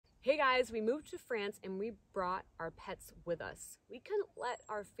Hey guys, we moved to France and we brought our pets with us. We couldn't let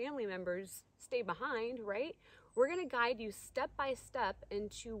our family members stay behind, right? We're gonna guide you step by step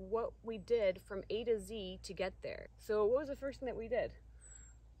into what we did from A to Z to get there. So what was the first thing that we did?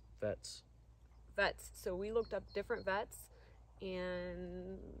 Vets. Vets. So we looked up different vets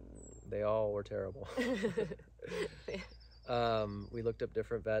and They all were terrible. We looked up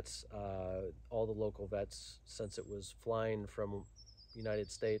different vets, all the local vets, since it was flying from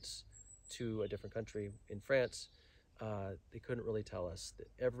United States to a different country in France. They couldn't really tell us.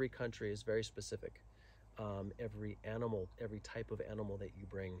 Every country is very specific. Every animal, every type of animal that you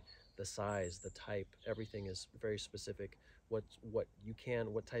bring, the size, the type, everything is very specific. What what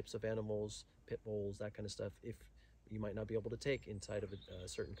types of animals, pit bulls, that kind of stuff, if you might not be able to take inside of a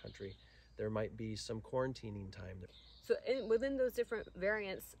certain country. There might be some quarantining time. So within those different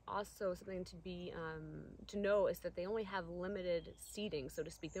variants, also something to know is that they only have limited seating, so to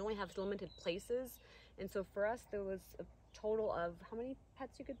speak. They only have limited places, and so for us, there was a total of how many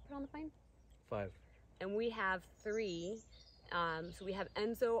pets you could put on the plane? 5. And we have 3. So we have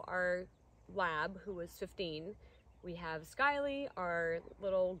Enzo, our lab, who was 15. We have Skyly, our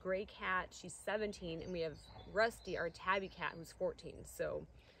little gray cat, she's 17, and we have Rusty, our tabby cat, who's 14. So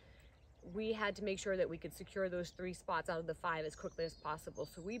we had to make sure that we could secure those 3 spots out of the 5 as quickly as possible.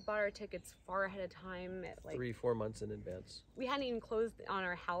 So we bought our tickets far ahead of time, at like 3-4 months in advance. We hadn't even closed on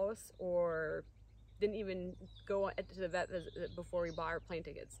our house or didn't even go to the vet visit before we bought our plane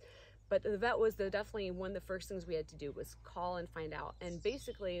tickets. But the vet was definitely one of the first things we had to do was call and find out. And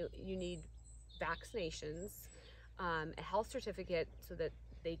basically you need vaccinations, a health certificate so that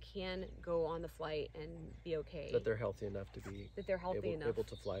they can go on the flight and be okay. That they're healthy enough to be able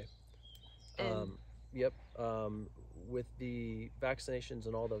to fly. Yep. With the vaccinations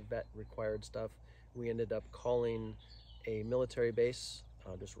and all the vet required stuff, we ended up calling a military base,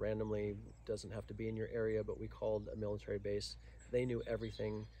 just randomly, doesn't have to be in your area, but we called a military base. They knew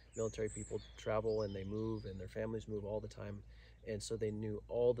everything. Military people travel and they move and their families move all the time. And so they knew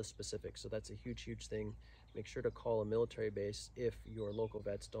all the specifics. So that's a huge, huge thing. Make sure to call a military base if your local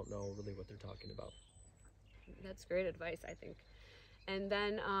vets don't know really what they're talking about. That's great advice, I think. And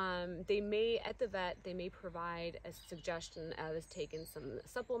then at the vet, they may provide a suggestion of taking some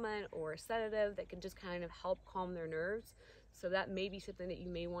supplement or a sedative that can just kind of help calm their nerves. So that may be something that you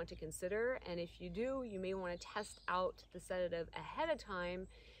may want to consider. And if you do, you may want to test out the sedative ahead of time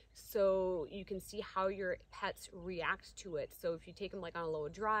so you can see how your pets react to it. So if you take them like on a low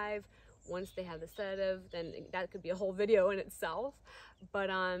drive, once they have the sedative, then that could be a whole video in itself, but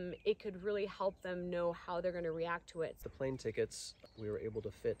it could really help them know how they're going to react to it. The plane tickets, we were able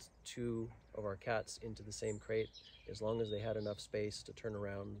to fit 2 of our cats into the same crate as long as they had enough space to turn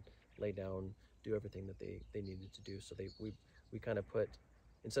around, lay down, do everything that they needed to do. So we kind of put,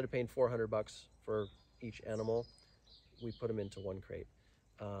 instead of paying $400 for each animal, we put them into one crate.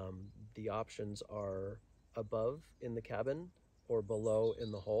 The options are above in the cabin or below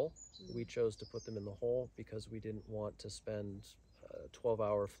in the hull. We chose to put them in the hull because we didn't want to spend a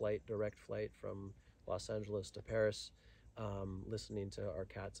 12-hour flight, direct flight from Los Angeles to Paris, listening to our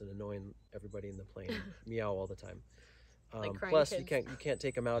cats and annoying everybody in the plane meow all the time. Like plus kids. you can't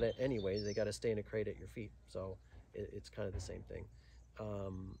take them out anyways. They got to stay in a crate at your feet, so it's kind of the same thing.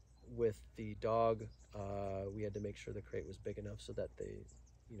 With the dog, we had to make sure the crate was big enough so that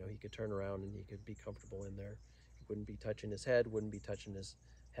he could turn around and he could be comfortable in there. He wouldn't be touching his head, wouldn't be touching his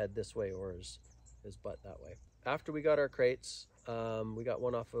head this way or his butt that way. After we got our crates, we got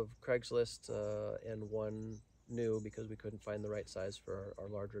one off of Craigslist and one new because we couldn't find the right size for our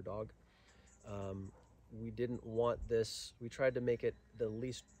larger dog. We didn't want this. We tried to make it the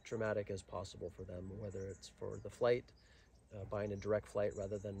least traumatic as possible for them, whether it's for the flight, buying a direct flight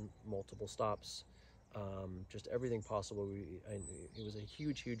rather than multiple stops, just everything possible. It was a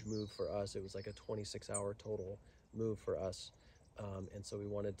huge move for us. It was like a 26-hour total move for us, and so we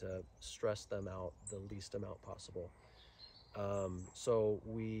wanted to stress them out the least amount possible. So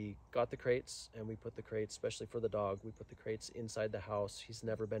we got the crates and we put the crates, especially for the dog, we put the crates inside the house. He's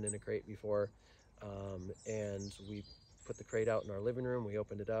never been in a crate before, and we put the crate out in our living room. We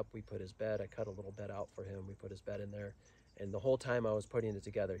opened it up, we put his bed. I cut a little bed out for him. We put his bed in there. And the whole time I was putting it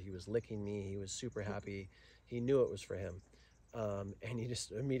together, he was licking me. He was super happy. He knew it was for him. And he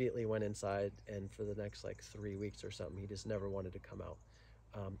just immediately went inside. And for the next like 3 weeks or something, he just never wanted to come out.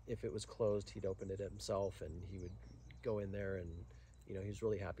 If it was closed, he'd open it himself and he would go in there and, he was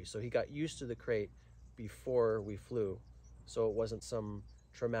really happy. So he got used to the crate before we flew. So it wasn't some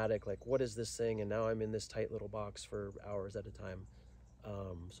traumatic, like, what is this thing? And now I'm in this tight little box for hours at a time.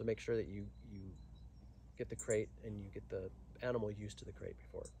 So make sure that you get the crate and you get the animal used to the crate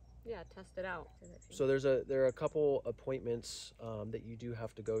before. Yeah, test it out. So there are a couple appointments that you do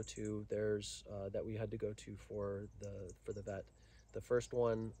have to go to. There's that we had to go to for the vet. The first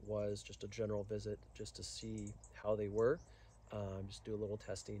one was just a general visit, just to see how they were, just do a little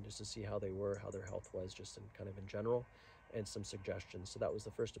testing, just to see how they were, how their health was, just in kind of in general, and some suggestions. So that was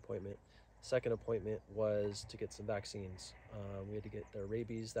the first appointment. Second appointment was to get some vaccines. We had to get their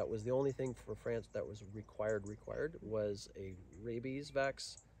rabies. That was the only thing for France that was required was a rabies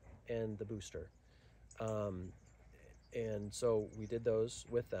vax and the booster. Um, and so we did those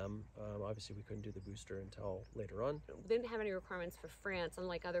with them. Obviously, we couldn't do the booster until later on. They didn't have any requirements for France,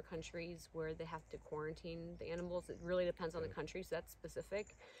 unlike other countries where they have to quarantine the animals. It really depends on the country, so that's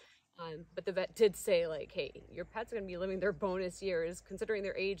specific. But the vet did say, like, hey, your pet's going to be living their bonus years, considering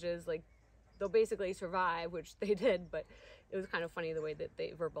their ages. Like, they'll basically survive, which they did, but it was kind of funny the way that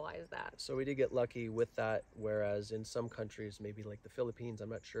they verbalized that. So we did get lucky with that, whereas in some countries, maybe like the Philippines, I'm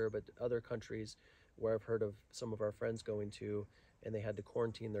not sure, but other countries where I've heard of some of our friends going to, and they had to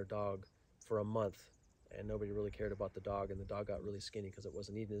quarantine their dog for a month, and nobody really cared about the dog, and the dog got really skinny because it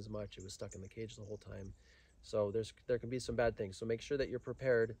wasn't eating as much. It was stuck in the cage the whole time. So there can be some bad things. So make sure that you're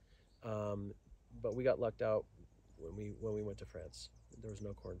prepared. But we got lucked out when we went to France. There was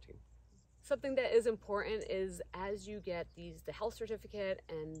no quarantine. Something that is important is, as you get the health certificate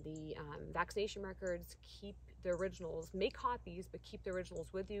and the vaccination records, keep the originals, make copies, but keep the originals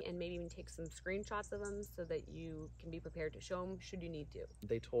with you, and maybe even take some screenshots of them so that you can be prepared to show them should you need to.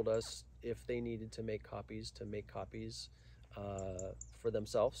 They told us if they needed to make copies, for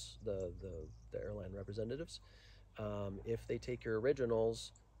themselves, the airline representatives. If they take your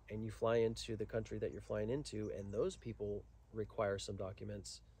originals and you fly into the country that you're flying into, and those people require some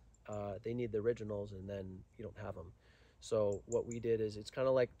documents, they need the originals, and then you don't have them. So what we did is, it's kind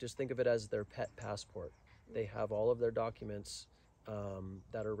of like, just think of it as their pet passport. They have all of their documents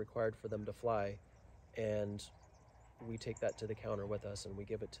that are required for them to fly, and we take that to the counter with us, and we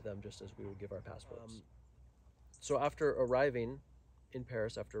give it to them just as we would give our passports. So after arriving in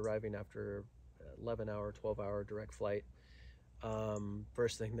Paris, after 11-hour, 12-hour direct flight,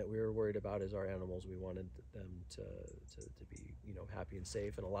 first thing that we were worried about is our animals. We wanted them to be, happy and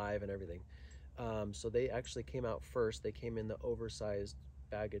safe and alive and everything. So they actually came out first. They came in the oversized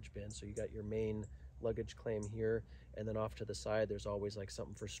baggage bin. So you got your main luggage claim here, and then off to the side there's always like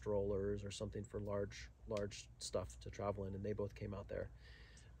something for strollers or something for large stuff to travel in, and they both came out there.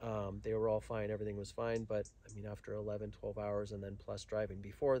 They were all fine, everything was fine, but I mean, after 11-12 hours, and then plus driving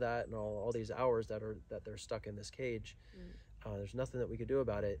before that, and all these hours that they're stuck in this cage, there's nothing that we could do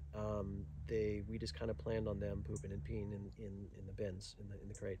about it. We just kind of planned on them pooping and peeing in the bins, in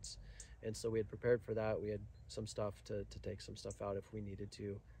the crates, and so we had prepared for that. We had some stuff to take some stuff out if we needed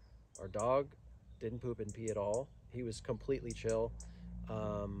to. Our dog didn't poop and pee at all. He was completely chill.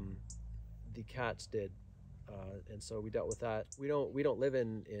 The cats did. And so we dealt with that. We don't live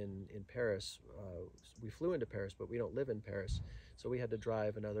in Paris. We flew into Paris, but we don't live in Paris. So we had to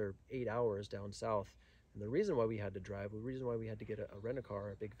drive another 8 hours down south. And the reason why we had to get a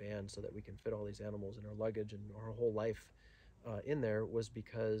rent-a-car, a big van, so that we can fit all these animals and our luggage and our whole life in there, was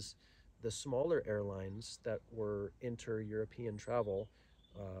because the smaller airlines that were inter-European travel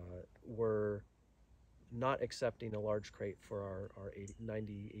were not accepting a large crate for our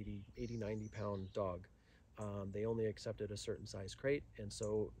 90 pound dog. They only accepted a certain size crate, and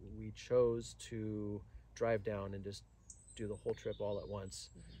so we chose to drive down and just do the whole trip all at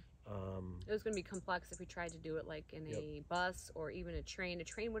once. It was going to be complex if we tried to do it like in a bus or even a train. A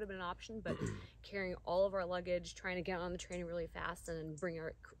train would have been an option, but carrying all of our luggage, trying to get on the train really fast and then bring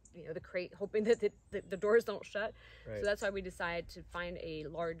our the crate, hoping that the doors don't shut. Right. So that's why we decided to find a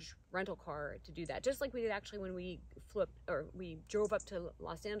large rental car to do that. Just like we did actually when we we drove up to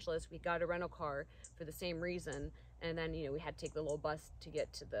Los Angeles. We got a rental car for the same reason, and then we had to take the little bus to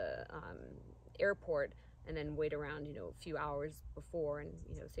get to the airport, and then wait around a few hours before, and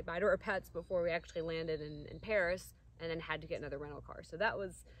say bye to our pets before we actually landed in Paris, and then had to get another rental car. So that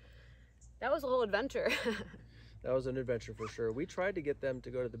was a whole adventure. That was an adventure for sure. We tried to get them to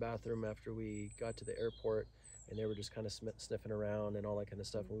go to the bathroom after we got to the airport, and they were just kind of sniffing around and all that kind of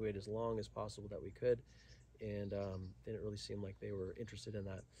stuff. And we waited as long as possible that we could, and didn't really seem like they were interested in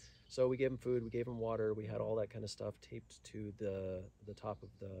that. So we gave them food, we gave them water, we had all that kind of stuff taped to the top of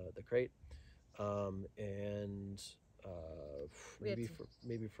the crate, and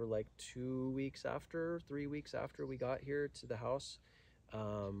maybe for like 2 weeks after, 3 weeks after we got here to the house,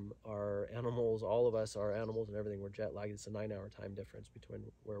 our animals, all of us, our animals and everything, were jet lagged. It's a 9-hour time difference between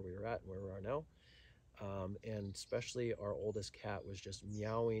where we were at and where we are now. And especially our oldest cat was just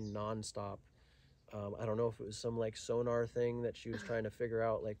meowing nonstop I don't know if it was some like sonar thing that she was trying to figure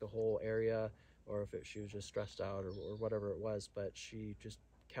out like the whole area, or if she was just stressed out, or whatever it was. But she just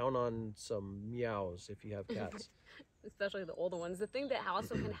count on some meows if you have cats. Especially the older ones. The thing that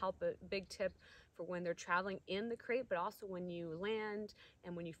also can help, a big tip for when they're traveling in the crate, but also when you land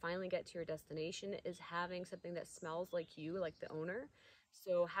and when you finally get to your destination, is having something that smells like you, like the owner.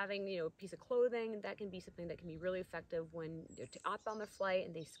 So having, a piece of clothing, that can be something that can be really effective when you're up on the flight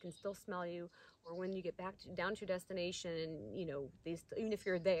and they can still smell you, or when you get down to your destination and even if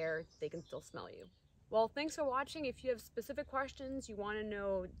you're there, they can still smell you. Well, thanks for watching. If you have specific questions, you want to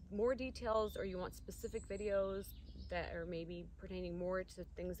know more details, or you want specific videos that are maybe pertaining more to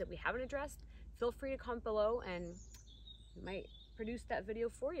things that we haven't addressed, feel free to comment below and we might produce that video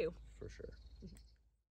for you. For sure.